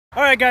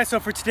Alright guys, so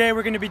for today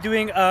we're going to be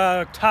doing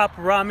a top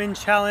ramen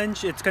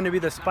challenge. It's going to be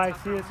the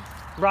spiciest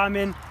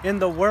ramen in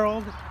the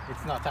world.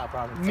 It's not top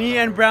ramen. Me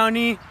and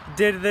Brownie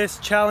did this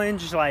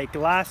challenge like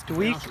last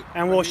week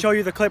and we'll show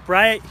you the clip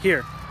right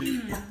here.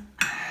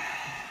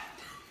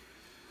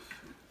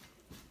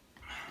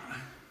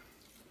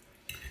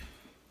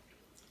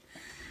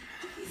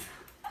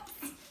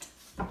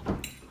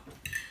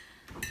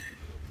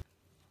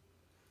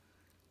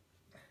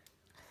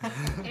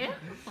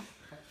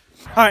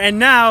 Alright, and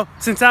now,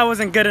 since that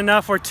wasn't good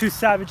enough or too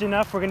savage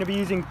enough, we're going to be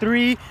using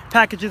 3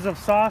 packages of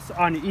sauce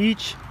on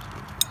each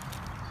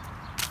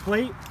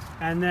plate.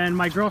 And then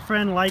my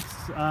girlfriend likes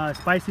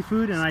spicy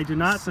food and I do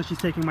not, so she's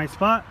taking my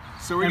spot.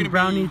 So we're and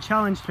Brownie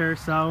challenged her,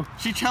 so...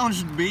 She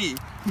challenged me.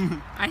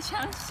 I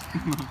challenged?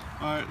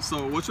 Alright,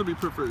 so what should we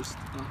put first?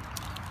 Well,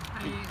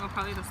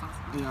 probably the sauce.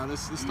 Yeah,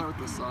 let's start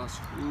with the sauce.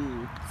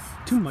 Ooh.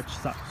 Too much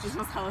sauce. It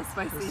smells hella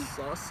spicy. It's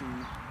saucy.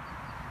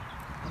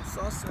 I'm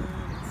saucy.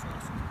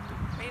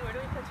 Wait, where do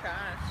we put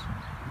trash?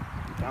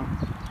 Down.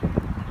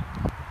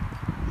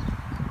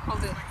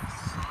 Hold it.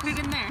 Put it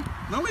in there.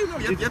 No, wait, no,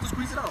 you have to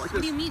squeeze it out like this.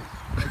 What do you mean?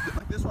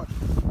 Like this, watch.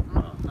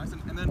 Nice,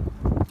 and then...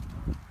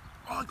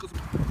 Oh, it goes...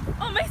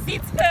 Oh, my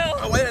seats fell.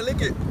 Oh, why did I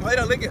lick it? Why did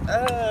I lick it?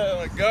 Oh,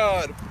 my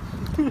God.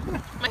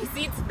 My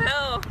seats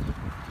fell.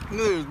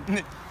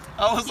 Dude,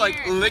 I was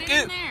like, lick Put it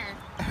it? in there.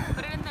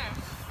 Put it in there.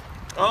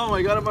 Oh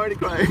my God, I'm already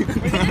crying.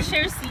 We're going to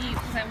share seeds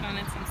because I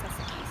wanted some sesame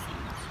seeds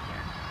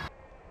here.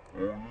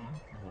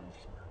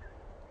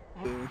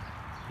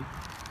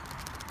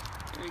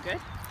 Are we good?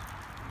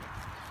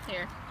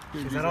 Here.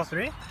 Is that all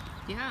 3?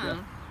 Yeah.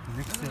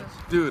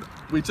 Dude,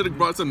 we should have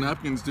brought some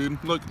napkins, dude.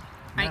 Look.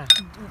 Yeah.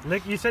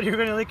 Lick, you said you were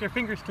going to lick your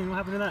fingers, King. What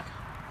happened to that?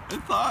 I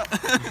thought.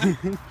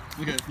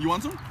 Okay, you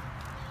want some?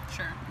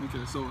 Sure.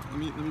 Okay, so let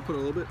me put a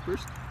little bit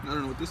first. I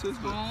don't know what this is,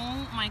 but...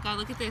 Oh my God,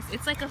 look at this.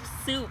 It's like a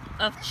soup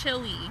of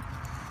chili.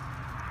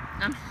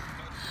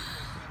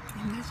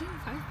 Imagine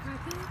 5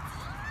 packets.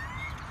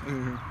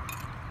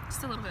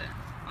 Just a little bit.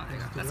 Oh, there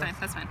you go. That's fine.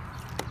 That's fine.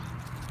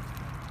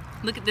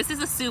 Look at this.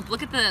 Is a soup.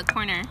 Look at the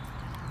corner.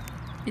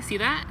 You see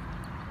that?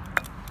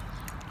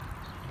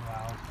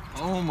 Wow.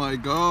 Oh my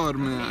God,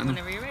 man. Okay,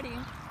 whenever you're ready.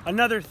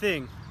 Another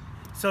thing.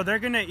 So they're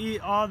going to eat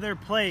all their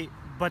plate,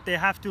 but they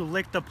have to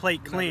lick the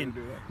plate clean.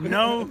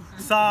 No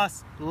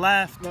sauce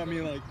left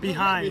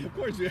behind. Of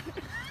course, yeah.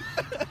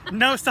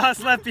 No sauce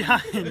left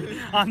behind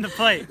on the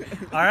plate.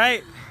 All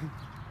right?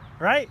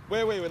 Right?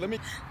 Wait, let me...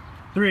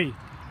 3,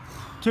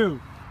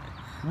 2,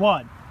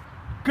 1,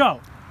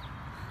 go.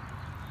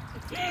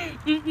 Let's do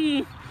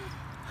it.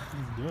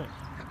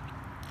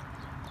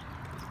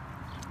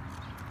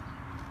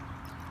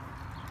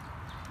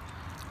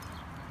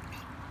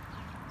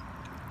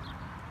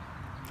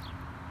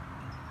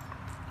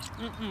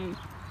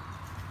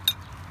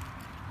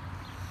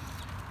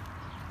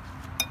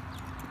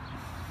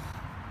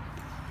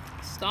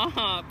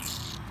 Stop.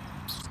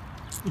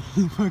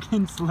 He's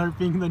fucking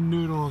slurping the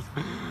noodles.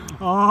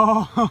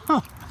 Oh. You're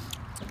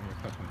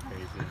fucking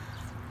crazy.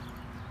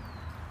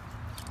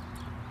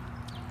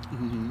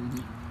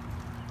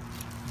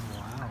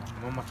 Wow.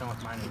 I'm almost done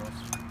with my noodles.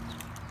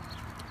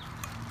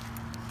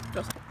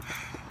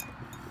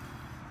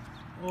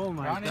 Oh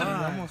my God.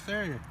 God. Almost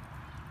there.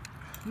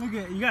 Look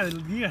at, you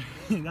gotta,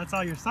 that's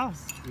all your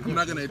sauce. I'm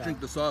not gonna drink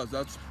the sauce.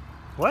 That's...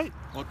 What?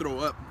 I'll throw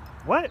up.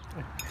 What?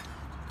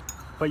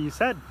 But you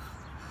said.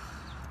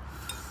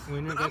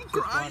 But I'm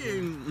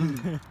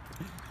crying.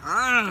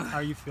 Ah. How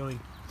are you feeling?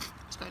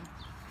 It's good.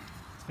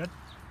 It's good?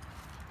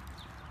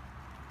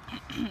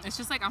 It's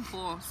just like I'm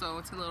full, so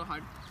it's a little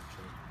hard.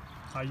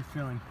 How are you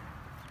feeling?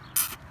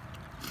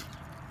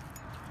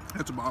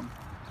 That's a bomb.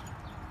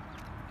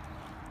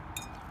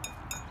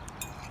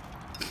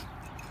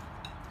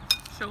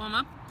 Show them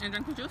up and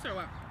drink the juice or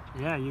what?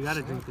 Yeah, you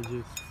gotta drink the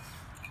juice.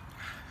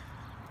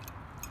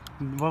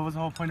 What was the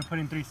whole point of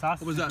putting 3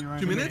 sauces? What was that?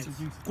 2 minutes?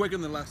 Quicker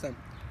than the last time.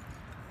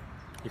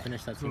 You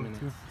finished that 2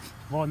 minutes.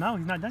 Well, no,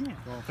 he's not done yet.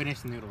 Well, finish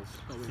the noodles.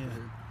 Oh,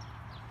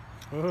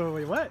 wait, Oh,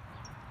 wait, what?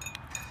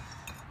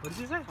 What did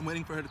you say? I'm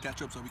waiting for her to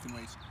catch up so we can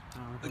race. Oh,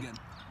 okay. Again.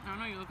 I don't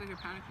know, you look like you're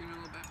panicking a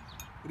little bit.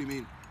 What do you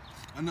mean?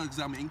 I'm not because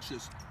I'm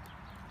anxious.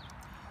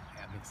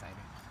 Yeah, I'm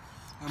excited.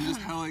 I'm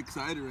just hella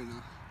excited right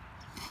now.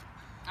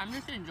 I'm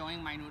just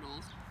enjoying my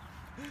noodles.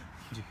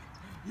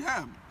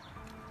 Yeah.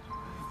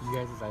 You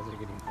guys' eyes are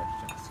getting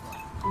questions.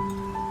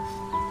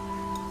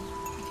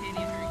 You can't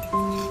even hurry.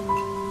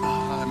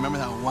 I remember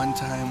that one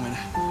time when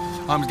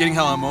I was getting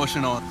hella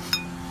emotional.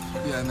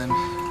 Yeah, and then...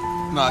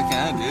 No, I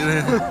can't,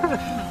 dude.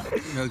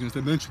 I was gonna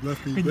say, then she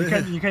left me.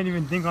 You can't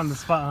even think on the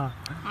spot,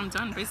 huh? I'm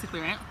done, basically,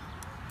 right?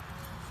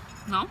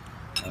 No?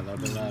 A little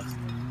bit left.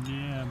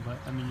 Yeah, but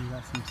I mean, you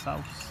got some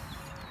sauce.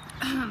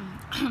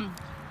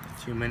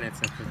 2 minutes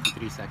and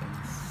 53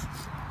 seconds.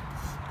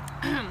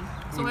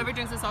 So whoever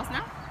drinks the sauce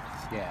now?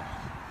 Yeah.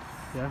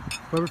 Yeah.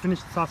 Whoever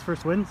finished the sauce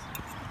first wins.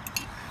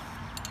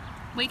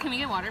 Wait, can we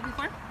get water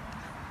before?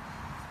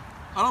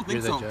 I don't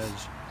think You're the so.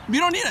 judge. We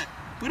don't need it.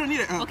 We don't need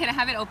it. Okay, to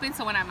have it open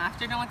so when I'm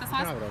after done with the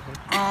sauce? Have it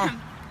open.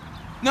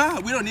 No,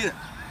 we don't need it.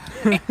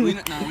 No, we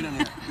don't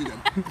need it. We good.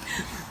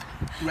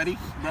 You ready,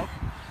 bro?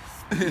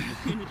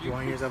 You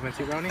want yours open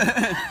too, Brownie?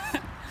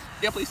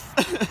 Yeah, please.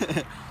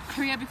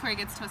 Hurry up before it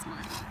gets to us more.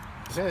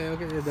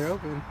 Okay, they're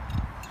open.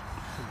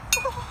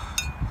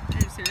 Are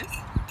you serious?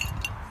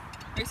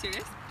 Are you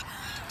serious?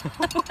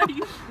 Are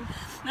you...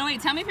 No, wait,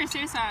 tell me if you're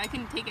serious so I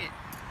can take it.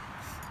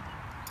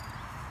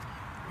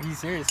 Are you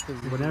serious?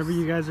 Whenever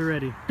you guys are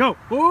ready. Go!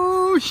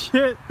 Oh,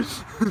 shit!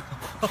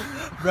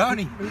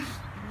 Brownie!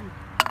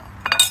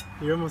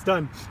 You're almost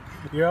done.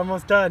 You're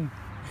almost done.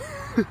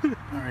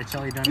 Alright,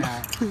 Charlie, done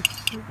at 4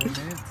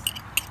 minutes.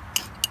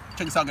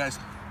 Check this out, guys.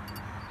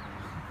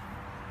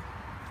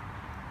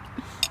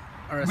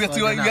 Alright, We have to,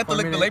 you have to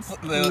lick the plate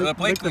Lick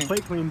clean. the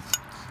plate clean.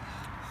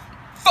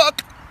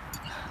 Fuck!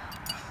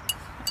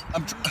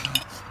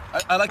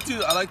 I like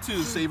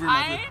to savor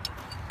my food.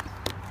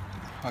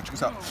 Oh, check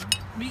this out.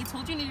 We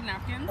told you you needed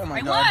napkins. Oh my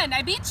I God. won!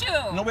 I beat you!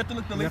 No, we have to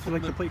lick the You have to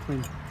lick the plate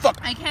clean. Fuck!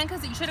 I can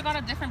because you should have got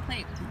a different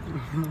plate.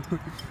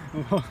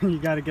 Oh, you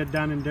gotta get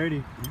down and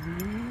dirty.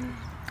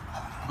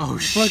 Oh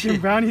Fucking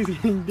shit! Brownie's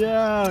getting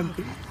down.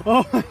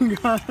 Oh my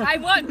god. I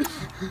won!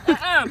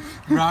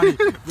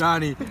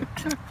 Brownie!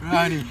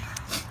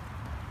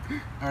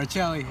 Alright,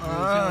 Charlie.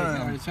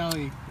 Alright,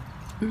 Charlie.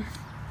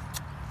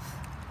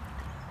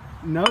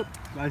 Nope.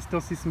 I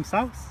still see some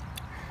sauce.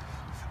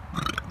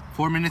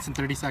 4 minutes and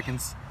 30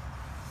 seconds.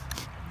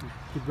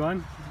 Keep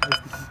going.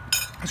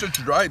 It's just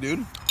dry,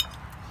 dude.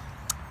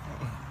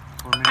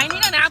 4 minutes. I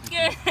need a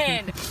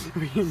napkin!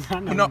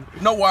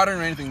 No water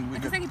or anything. We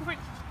good.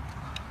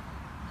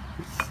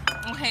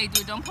 Okay,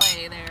 dude, don't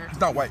play there. It's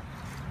not white.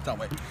 It's not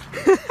white.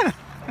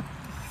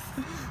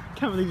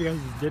 Can't believe you guys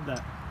just did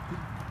that.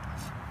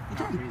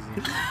 Crazy.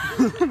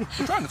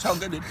 I'm trying to tell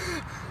good, dude.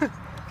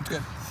 It's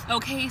good.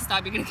 Okay,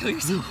 stop, you're gonna kill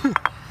yourself.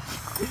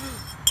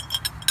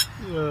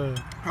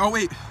 Oh,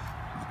 wait.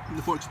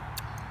 The forks.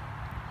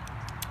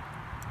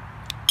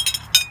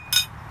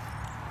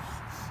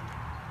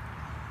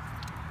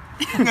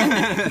 Can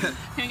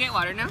I get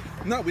water now?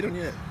 No, we don't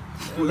need it.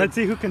 Let's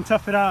see who can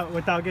tough it out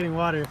without getting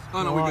water.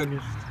 Oh, no, the we're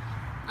good.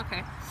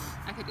 Okay,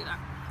 I could do that.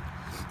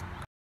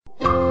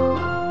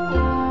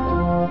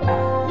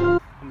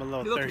 I'm a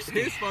little Look,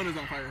 thirsty. his phone is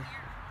on fire.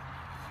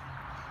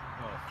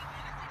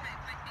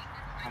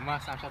 I'm gonna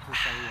Snapchat this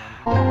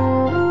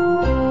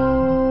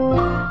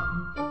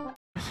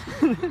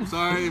everyone.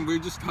 Sorry, we're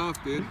just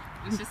tough, dude.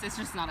 It's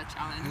just not a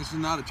challenge. This is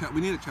not a challenge.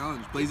 We need a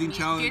challenge. Blazing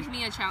challenge. Give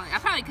me a challenge. I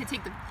probably could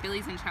take the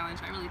Billy's in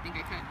challenge. I really think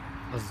I could.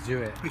 Let's do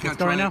it. We Let's can't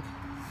go right try now.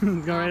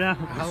 Let's go right now.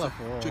 Hella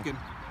full. Chicken.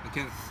 I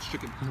can't. It's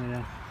chicken. Oh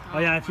yeah. Oh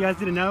yeah. If you guys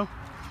didn't know,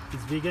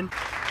 it's vegan. I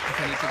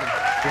can't eat chicken.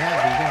 We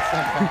have vegan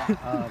stuff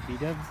at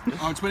B-dubs.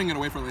 Oh, I'm putting it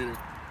away for later.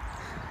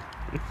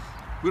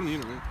 We don't need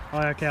it, right?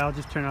 Oh okay. I'll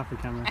just turn off the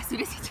camera. As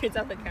soon as he turns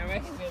off the camera,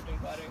 he's gonna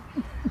drink water.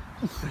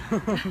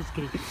 I'm just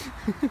kidding.